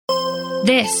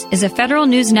This is a Federal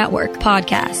News Network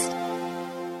podcast.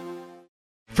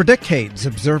 For decades,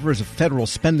 observers of federal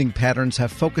spending patterns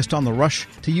have focused on the rush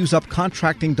to use up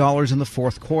contracting dollars in the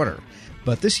fourth quarter.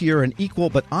 But this year, an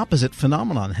equal but opposite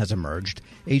phenomenon has emerged.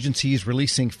 Agencies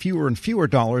releasing fewer and fewer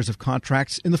dollars of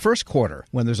contracts in the first quarter,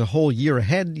 when there's a whole year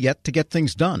ahead yet to get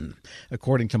things done.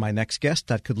 According to my next guest,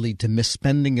 that could lead to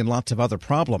misspending and lots of other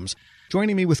problems.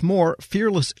 Joining me with more,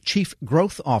 Fearless Chief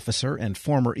Growth Officer and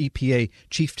former EPA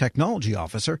Chief Technology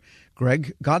Officer,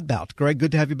 Greg Godbout. Greg,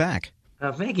 good to have you back.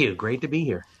 Thank you. Great to be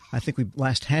here. I think we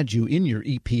last had you in your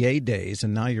EPA days,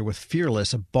 and now you're with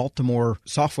Fearless, a Baltimore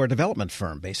software development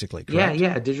firm, basically, correct?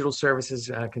 Yeah, digital services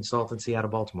consultancy out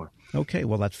of Baltimore. Okay,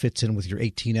 well, that fits in with your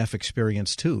 18F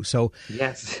experience, too. So,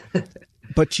 yes.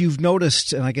 But you've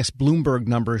noticed, and I guess Bloomberg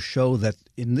numbers show that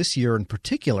in this year in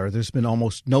particular, there's been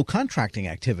almost no contracting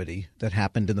activity that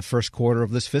happened in the first quarter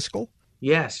of this fiscal?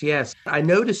 Yes. I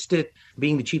noticed it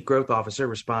being the chief growth officer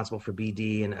responsible for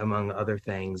BD and among other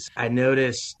things. I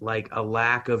noticed like a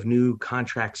lack of new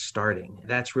contracts starting.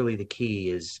 That's really the key,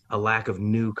 is a lack of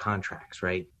new contracts,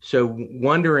 right? So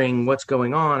wondering what's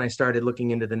going on, I started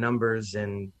looking into the numbers,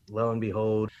 and lo and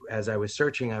behold, as I was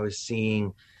searching, I was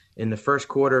seeing in the first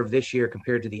quarter of this year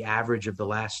compared to the average of the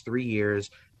last 3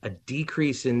 years, a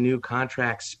decrease in new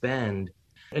contract spend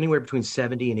anywhere between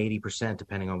 70 and 80%,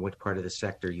 depending on which part of the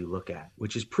sector you look at,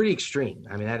 which is pretty extreme.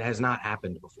 I mean, that has not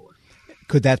happened before.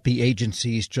 Could that be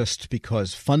agencies just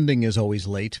because funding is always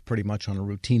late, pretty much on a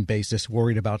routine basis,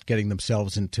 worried about getting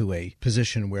themselves into a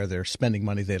position where they're spending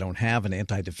money they don't have, an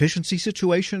anti-deficiency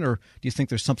situation, or do you think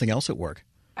there's something else at work?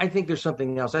 I think there's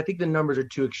something else. I think the numbers are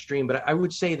too extreme, but I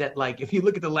would say that, like, if you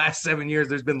look at the last 7 years,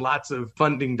 there's been lots of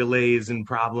funding delays and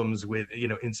problems with,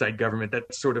 inside government.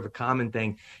 That's sort of a common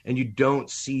thing. And you don't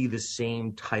see the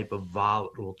same type of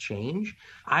volatile change.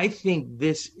 I think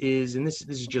this is, and this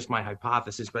is just my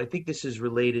hypothesis, but I think this is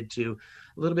related to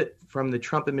a little bit from the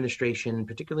Trump administration,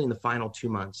 particularly in the final 2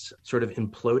 months, sort of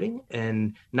imploding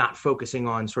and not focusing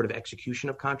on sort of execution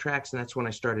of contracts. And that's when I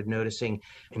started noticing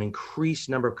an increased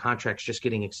number of contracts just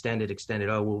getting extended.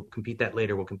 Oh, we'll compete that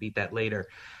later.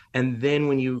 And then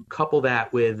when you couple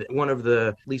that with one of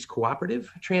the least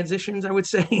cooperative transitions, I would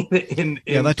say, in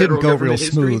that didn't go real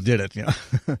smooth, did it? Yeah,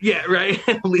 yeah, right.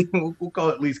 We'll call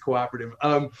it least cooperative.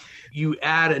 You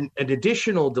add an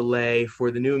additional delay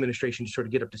for the new administration to sort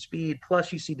of get up to speed.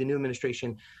 Plus, you see the new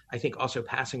administration, I think, also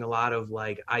passing a lot of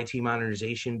like IT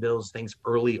modernization bills, things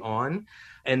early on.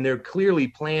 And they're clearly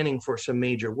planning for some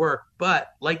major work.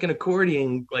 But like an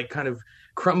accordion, like kind of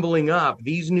crumbling up,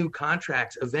 these new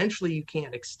contracts, eventually you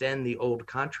can't extend the old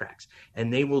contracts,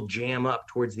 and they will jam up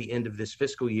towards the end of this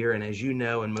fiscal year. And as you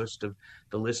know, and most of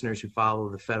the listeners who follow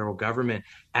the federal government,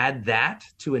 add that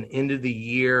to an end of the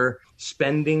year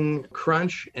spending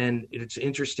crunch. And it's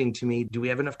interesting to me, do we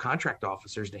have enough contract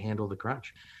officers to handle the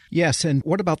crunch? Yes, and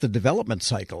what about the development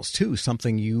cycles, too,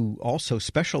 something you also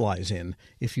specialize in?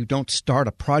 If you don't start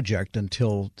a project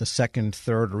until the second,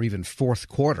 third, or even fourth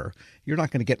quarter, you're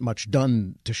not going to get much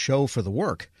done to show for the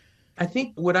work. I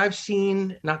think what I've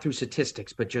seen, not through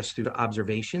statistics, but just through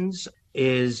observations,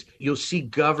 is you'll see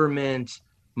government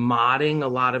modding a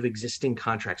lot of existing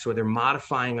contracts, or they're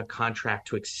modifying a contract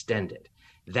to extend it.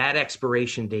 That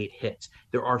expiration date hits.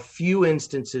 There are few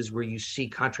instances where you see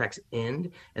contracts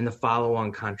end and the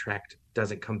follow-on contract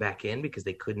doesn't come back in because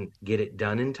they couldn't get it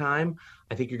done in time.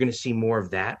 I think you're going to see more of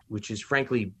that, which is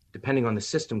frankly, depending on the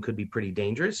system, could be pretty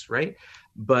dangerous, right?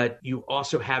 But you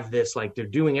also have this, like, they're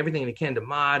doing everything they can to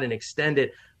mod and extend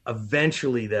it.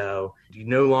 Eventually, though, you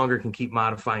no longer can keep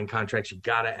modifying contracts. You've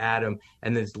got to add them,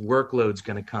 and this workload's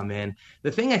going to come in.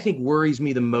 The thing I think worries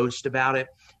me the most about it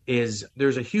is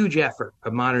there's a huge effort,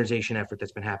 a modernization effort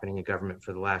that's been happening in government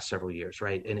for the last several years,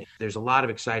 right? And there's a lot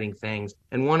of exciting things.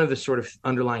 And one of the sort of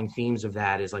underlying themes of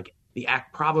that is like the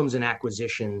problems in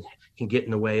acquisition can get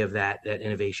in the way of that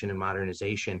innovation and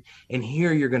modernization. And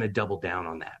here you're going to double down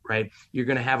on that, right? You're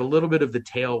going to have a little bit of the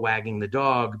tail wagging the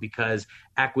dog because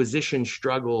acquisition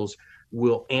struggles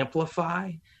will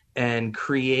amplify and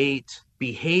create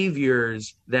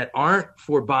behaviors that aren't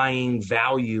for buying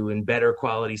value and better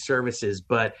quality services,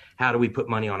 but how do we put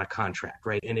money on a contract,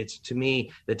 right? And it's, to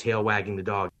me, the tail wagging the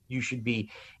dog. You should be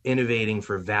innovating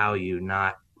for value,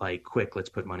 not like, quick, let's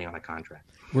put money on a contract.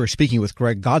 We're speaking with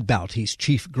Greg Godbout. He's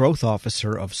Chief Growth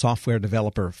Officer of software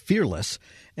developer Fearless.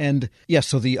 And yes,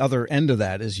 so the other end of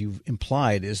that, as you've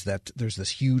implied, is that there's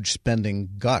this huge spending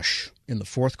gush in the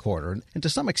fourth quarter. And to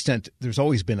some extent, there's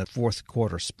always been a fourth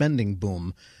quarter spending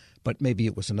boom, but maybe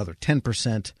it was another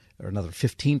 10% or another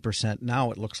 15%.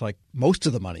 Now it looks like most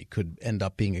of the money could end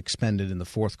up being expended in the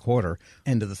fourth quarter,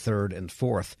 end of the third and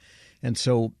fourth. And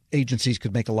so agencies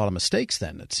could make a lot of mistakes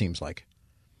then, it seems like.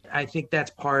 I think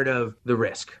that's part of the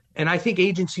risk. And I think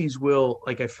agencies will,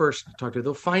 like I first talked to,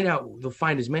 they'll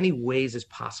find as many ways as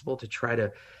possible to try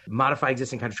to modify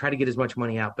existing contracts, try to get as much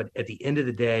money out. But at the end of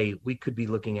the day, we could be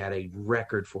looking at a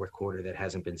record fourth quarter that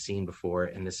hasn't been seen before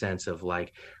in the sense of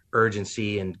like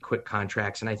urgency and quick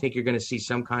contracts. And I think you're going to see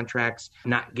some contracts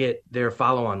not get their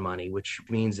follow-on money, which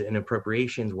means in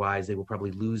appropriations wise, they will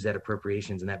probably lose that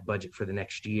appropriations and that budget for the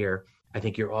next year. I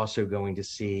think you're also going to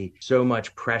see so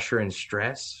much pressure and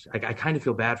stress. I kind of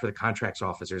feel bad for the contracts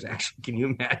officers. Actually, can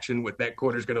you imagine what that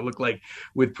quarter is going to look like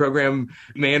with program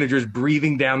managers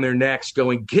breathing down their necks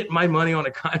going, get my money on a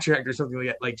contract or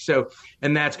something like that.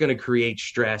 And that's going to create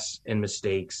stress and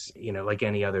mistakes, like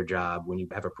any other job when you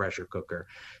have a pressure cooker.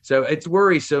 So it's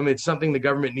worrisome. It's something the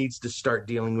government needs to start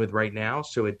dealing with right now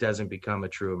so it doesn't become a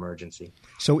true emergency.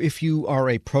 So if you are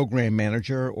a program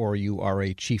manager or you are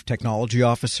a chief technology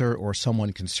officer or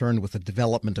someone concerned with the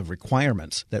development of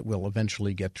requirements that will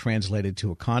eventually get translated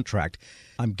to a contract,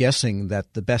 I'm guessing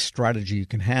that the best strategy you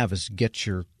can have is get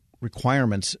your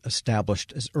requirements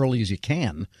established as early as you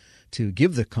can to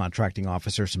give the contracting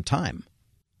officer some time.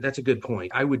 That's a good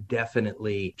point. I would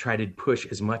definitely try to push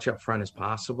as much upfront as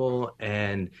possible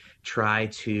and try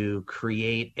to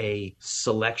create a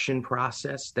selection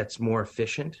process that's more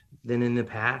efficient than in the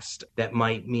past. That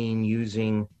might mean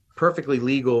using perfectly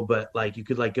legal, but like you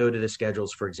could go to the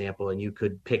schedules, for example, and you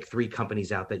could pick 3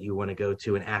 companies out that you want to go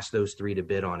to and ask those 3 to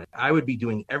bid on it. I would be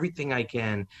doing everything I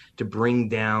can to bring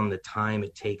down the time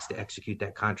it takes to execute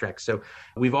that contract. So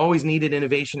we've always needed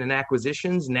innovation and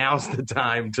acquisitions. Now's the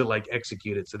time to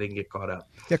execute it so they can get caught up.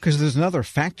 Yeah, because there's another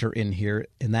factor in here,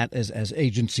 and that is as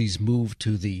agencies move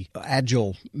to the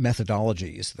agile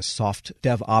methodologies, the soft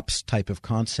DevOps type of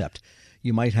concept,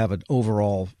 you might have an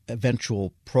overall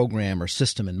eventual program or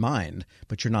system in mind,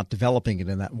 but you're not developing it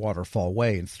in that waterfall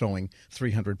way and throwing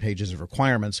 300 pages of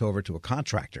requirements over to a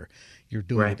contractor. You're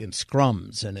doing it in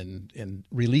scrums and in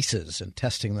releases and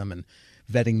testing them and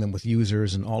vetting them with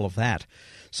users and all of that.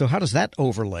 So how does that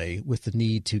overlay with the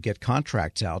need to get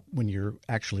contracts out when you're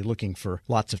actually looking for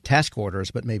lots of task orders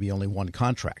but maybe only one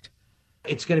contract?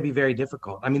 It's going to be very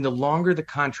difficult. I mean, the longer the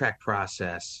contract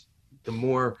process, the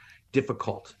more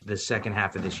difficult the second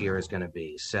half of this year is going to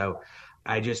be. So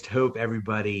I just hope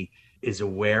everybody is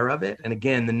aware of it. And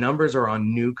again, the numbers are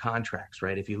on new contracts,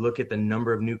 right? If you look at the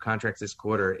number of new contracts this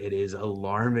quarter, it is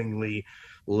alarmingly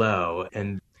low.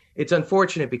 And it's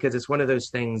unfortunate because it's one of those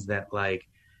things that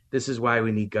this is why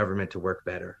we need government to work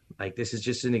better. This is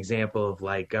just an example of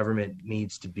government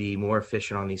needs to be more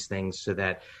efficient on these things so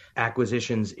that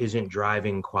acquisitions isn't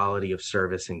driving quality of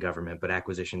service in government, but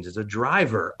acquisitions is a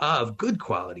driver of good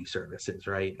quality services,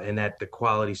 right? And that the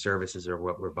quality services are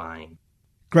what we're buying.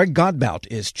 Greg Godbout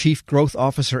is Chief Growth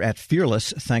Officer at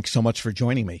Fearless. Thanks so much for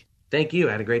joining me. Thank you.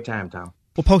 I had a great time, Tom.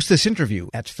 We'll post this interview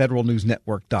at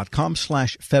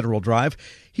federalnewsnetwork.com/Federal Drive.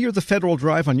 Hear the Federal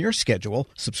Drive on your schedule.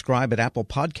 Subscribe at Apple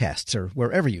Podcasts or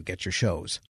wherever you get your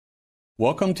shows.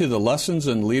 Welcome to the Lessons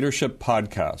in Leadership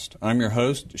podcast. I'm your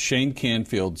host, Shane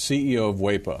Canfield, CEO of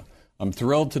WEPA. I'm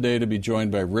thrilled today to be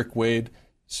joined by Rick Wade,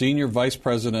 Senior Vice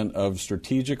President of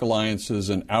Strategic Alliances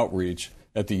and Outreach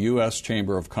at the U.S.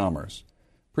 Chamber of Commerce.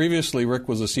 Previously, Rick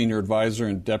was a Senior Advisor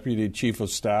and Deputy Chief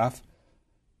of Staff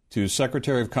to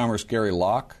Secretary of Commerce Gary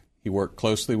Locke. He worked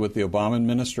closely with the Obama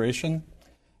administration,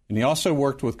 and he also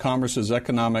worked with Commerce's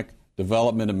Economic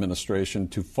Development Administration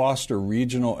to foster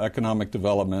regional economic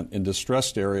development in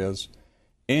distressed areas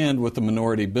and with the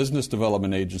Minority Business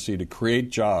Development Agency to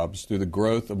create jobs through the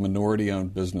growth of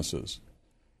minority-owned businesses.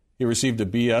 He received a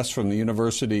BS from the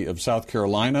University of South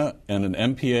Carolina and an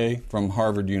MPA from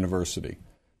Harvard University.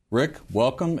 Rick,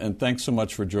 welcome, and thanks so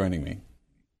much for joining me.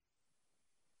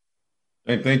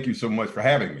 And thank you so much for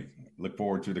having me. Look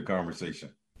forward to the conversation.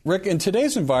 Rick, in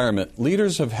today's environment,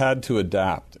 leaders have had to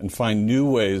adapt and find new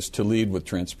ways to lead with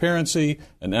transparency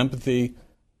and empathy.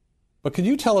 But can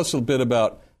you tell us a bit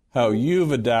about how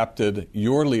you've adapted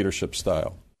your leadership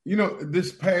style?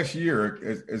 This past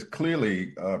year has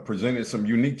clearly presented some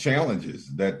unique challenges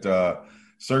that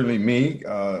certainly me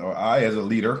or I as a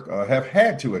leader have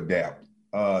had to adapt.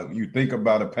 You think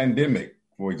about a pandemic,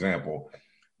 for example,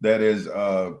 that has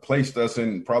placed us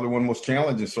in probably one of the most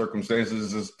challenging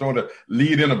circumstances is sort of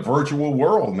lead in a virtual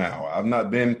world now. I've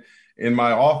not been in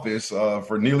my office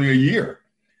for nearly a year.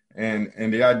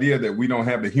 And the idea that we don't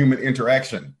have the human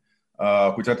interaction,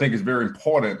 which I think is very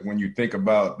important when you think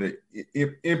about the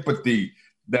empathy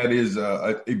that is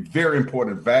a very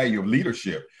important value of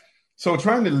leadership. So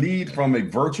trying to lead from a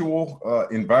virtual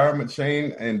environment,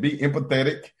 Shane, and be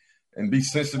empathetic and be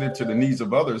sensitive to the needs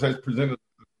of others has presented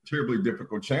terribly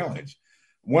difficult challenge.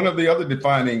 One of the other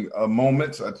defining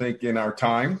moments, I think, in our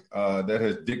time that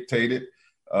has dictated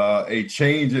a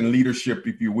change in leadership,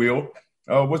 if you will,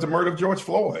 was the murder of George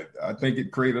Floyd. I think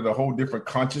it created a whole different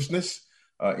consciousness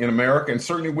in America, and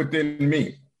certainly within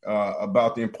me,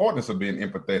 about the importance of being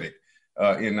empathetic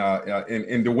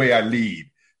in the way I lead,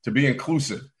 to be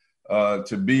inclusive,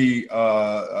 to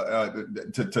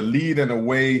lead in a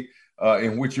way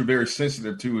in which you're very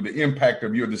sensitive to the impact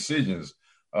of your decisions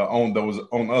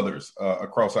on others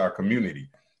across our community.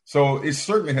 So it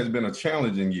certainly has been a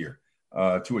challenging year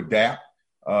to adapt,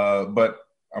 but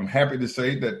I'm happy to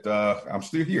say that I'm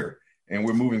still here and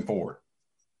we're moving forward.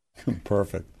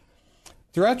 Perfect.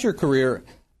 Throughout your career,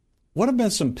 what have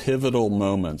been some pivotal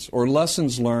moments or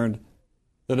lessons learned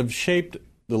that have shaped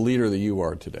the leader that you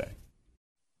are today?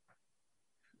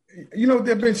 You know,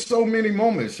 there have been so many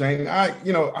moments, Shane.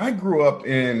 I grew up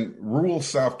in rural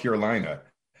South Carolina,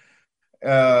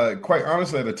 quite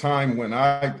honestly, at a time when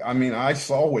I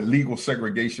saw what legal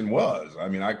segregation was.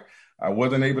 I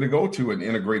wasn't able to go to an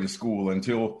integrated school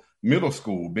until middle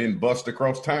school, being bused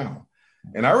across town.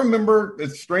 And I remember,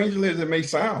 as strangely as it may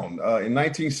sound, in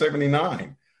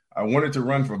 1979, I wanted to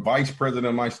run for vice president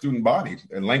of my student body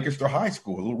at Lancaster High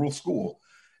School, a rural school.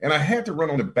 And I had to run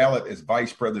on the ballot as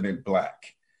vice president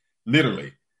black,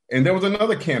 literally. And there was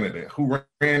another candidate who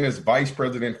ran as vice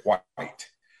president white.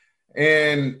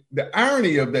 And the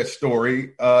irony of that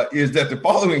story is that the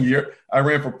following year, I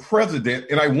ran for president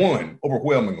and I won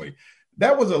overwhelmingly.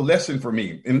 That was a lesson for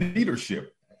me in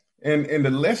leadership. And the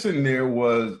lesson there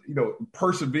was,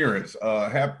 perseverance,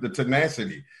 have the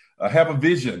tenacity, have a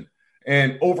vision,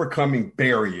 and overcoming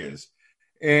barriers.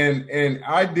 And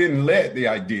I didn't let the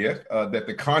idea that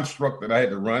the construct that I had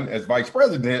to run as vice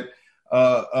president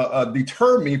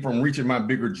deter me from reaching my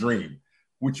bigger dream,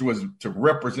 which was to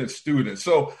represent students.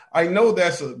 So I know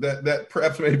that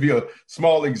perhaps may be a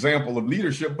small example of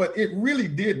leadership, but it really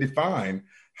did define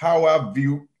how I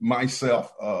view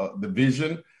myself, the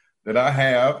vision that I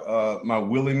have, my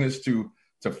willingness to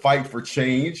fight for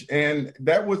change. And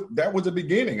that was the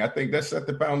beginning. I think that set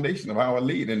the foundation of how I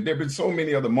lead. And there have been so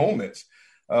many other moments.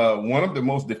 One of the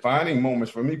most defining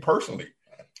moments for me personally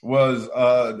was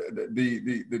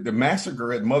the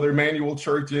massacre at Mother Emanuel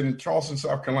Church in Charleston,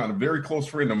 South Carolina. A very close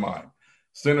friend of mine,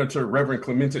 Senator Reverend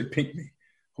Clemente Pinckney,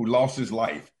 who lost his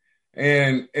life.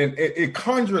 And it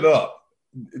conjured up,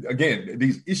 again,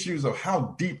 these issues of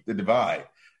how deep the divide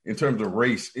in terms of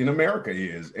race in America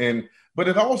is. But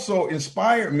it also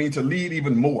inspired me to lead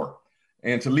even more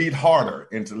and to lead harder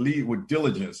and to lead with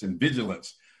diligence and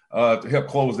vigilance to help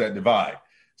close that divide.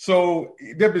 So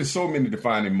there have been so many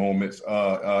defining moments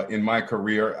in my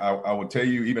career. I will tell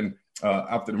you, even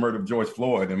after the murder of George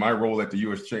Floyd and my role at the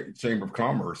U.S. Chamber of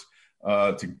Commerce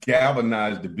to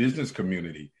galvanize the business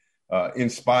community,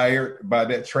 inspired by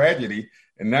that tragedy.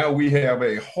 And now we have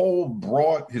a whole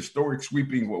broad, historic,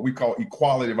 sweeping, what we call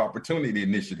equality of opportunity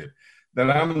initiative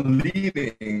that I'm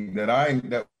leading, that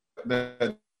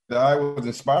I was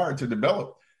inspired to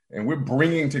develop. And we're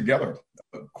bringing together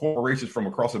corporations from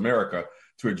across America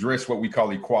to address what we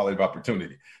call equality of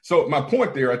opportunity. So my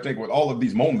point there, I think, with all of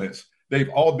these moments, they've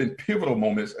all been pivotal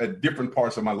moments at different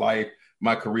parts of my life,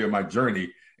 my career, my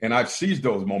journey. And I've seized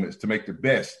those moments to make the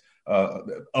best of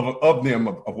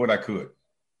what I could.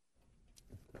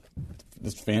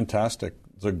 It's fantastic.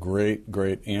 It's a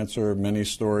great answer. Many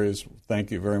stories. Thank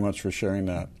you very much for sharing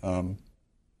that.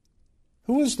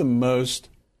 Who is the most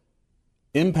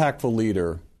impactful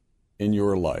leader in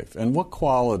your life, and what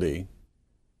quality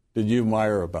did you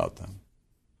admire about them?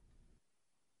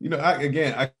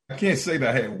 I can't say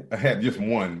that I had just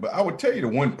one, but I would tell you the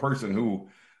one person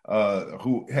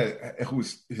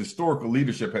whose historical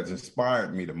leadership has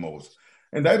inspired me the most,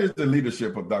 and that is the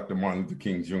leadership of Dr. Martin Luther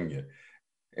King Jr.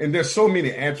 And there's so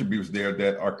many attributes there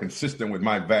that are consistent with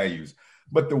my values.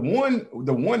 But the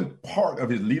one part of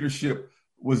his leadership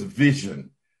was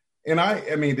vision. And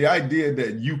I mean, the idea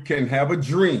that you can have a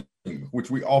dream, which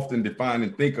we often define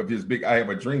and think of his big "I have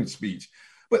a dream" speech.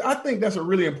 But I think that's a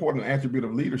really important attribute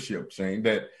of leadership, Shane,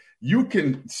 that you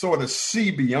can sort of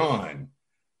see beyond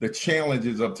the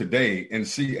challenges of today and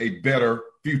see a better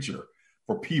future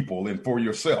for people and for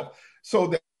yourself.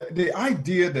 So the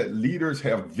idea that leaders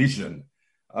have vision,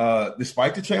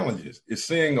 despite the challenges, is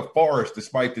seeing a forest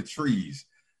despite the trees,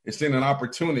 is seeing an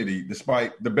opportunity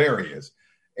despite the barriers.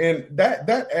 And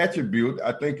that attribute,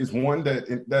 I think, is one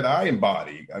that I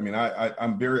embody. I mean,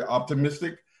 I'm very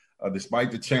optimistic,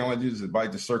 despite the challenges,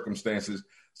 despite the circumstances.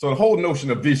 So the whole notion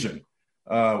of vision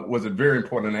was a very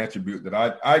important attribute that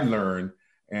I learned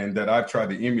and that I've tried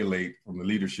to emulate from the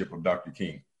leadership of Dr.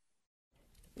 King.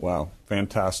 Wow,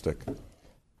 fantastic.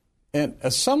 And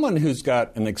as someone who's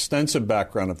got an extensive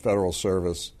background in federal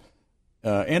service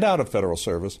and out of federal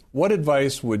service, what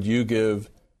advice would you give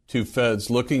to feds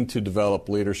looking to develop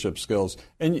leadership skills?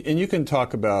 And you can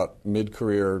talk about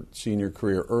mid-career, senior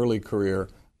career, early career.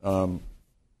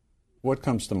 What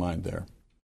comes to mind there?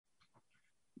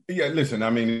 Yeah, listen, I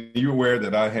mean, you're aware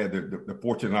that I had the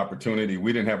fortunate opportunity.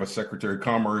 We didn't have a Secretary of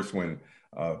Commerce when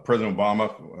President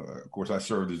Obama, of course, I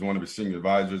served as one of his senior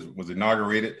advisors, was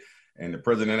inaugurated. And the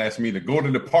president asked me to go to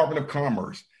the Department of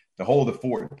Commerce to hold the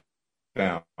fort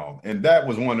down. And that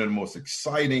was one of the most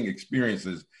exciting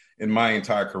experiences in my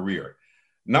entire career,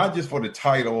 not just for the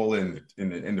title and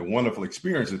the wonderful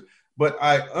experiences, but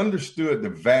I understood the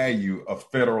value of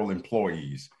federal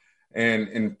employees.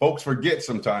 And folks forget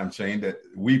sometimes, Shane, that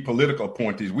we political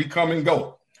appointees, we come and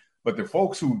go. But the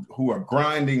folks who are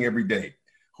grinding every day,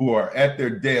 who are at their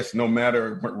desk no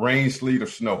matter rain, sleet, or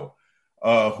snow,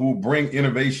 who bring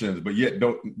innovations, but yet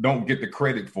don't get the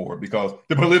credit for it because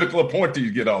the political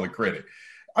appointees get all the credit.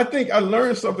 I think I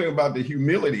learned something about the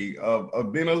humility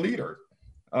of being a leader.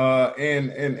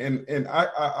 And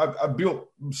I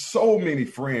built so many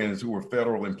friends who were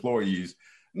federal employees,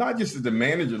 not just at the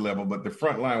manager level, but the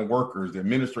frontline workers, the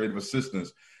administrative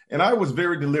assistants. And I was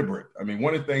very deliberate. I mean,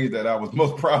 one of the things that I was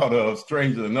most proud of,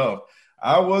 strangely enough,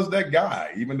 I was that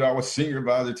guy, even though I was senior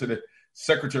advisor to the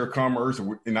Secretary of Commerce,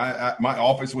 and my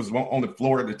office was on the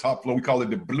floor, at the top floor. We call it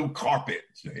the blue carpet,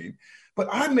 Shane. But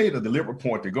I made a deliberate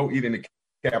point to go eat in the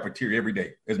cafeteria every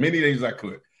day, as many days as I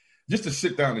could, just to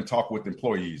sit down and talk with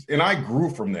employees. And I grew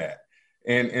from that.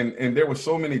 And there were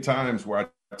so many times where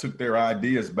I took their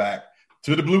ideas back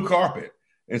to the blue carpet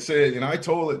and said, and I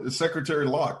told the Secretary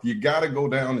Locke, you got to go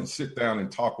down and sit down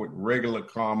and talk with regular,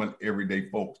 common, everyday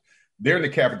folks. They're in the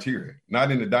cafeteria,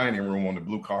 not in the dining room on the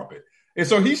blue carpet. And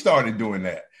so he started doing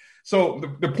that. So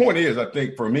the point is, I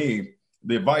think for me,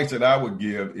 the advice that I would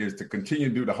give is to continue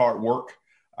to do the hard work.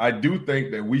 I do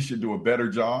think that we should do a better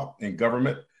job in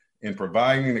government in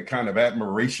providing the kind of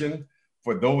admiration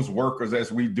for those workers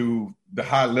as we do the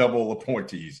high level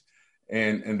appointees.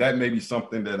 And that may be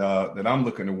something that I'm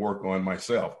looking to work on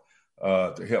myself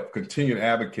to help continue to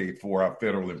advocate for our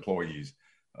federal employees.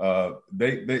 Those are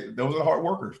the hard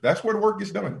workers. That's where the work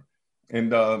gets done. And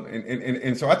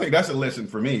so I think that's a lesson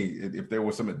for me. If there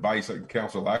was some advice and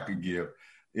counsel I could give,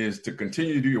 is to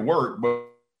continue to do your work, but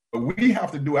we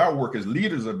have to do our work as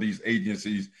leaders of these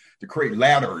agencies to create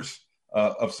ladders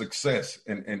of success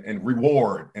and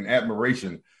reward and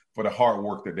admiration for the hard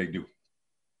work that they do.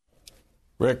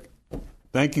 Rick,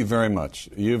 thank you very much.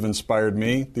 You've inspired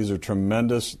me. These are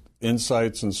tremendous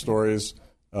insights and stories.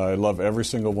 I love every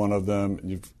single one of them.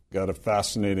 You've got a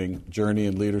fascinating journey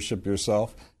in leadership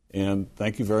yourself. And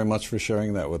thank you very much for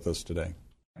sharing that with us today.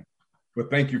 Well,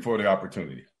 thank you for the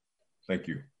opportunity. Thank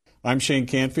you. I'm Shane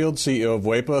Canfield, CEO of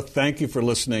WEPA. Thank you for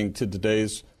listening to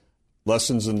today's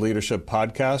Lessons in Leadership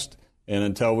podcast. And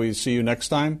until we see you next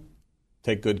time,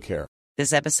 take good care.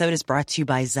 This episode is brought to you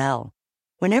by Zelle.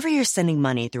 Whenever you're sending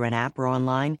money through an app or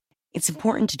online, it's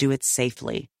important to do it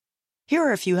safely. Here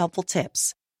are a few helpful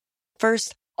tips.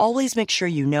 First, always make sure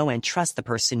you know and trust the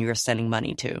person you are sending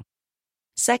money to.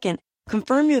 Second,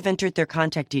 confirm you have entered their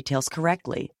contact details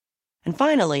correctly. And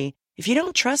finally, if you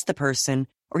don't trust the person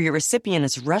or your recipient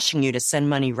is rushing you to send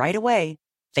money right away,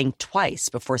 think twice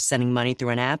before sending money through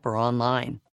an app or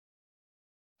online.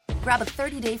 Grab a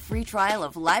 30-day free trial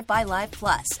of Live by Live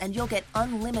Plus, and you'll get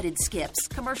unlimited skips,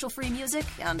 commercial-free music,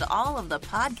 and all of the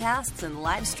podcasts and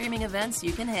live streaming events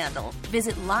you can handle.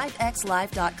 Visit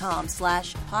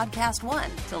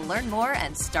livexlive.com/podcast1 to learn more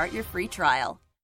and start your free trial.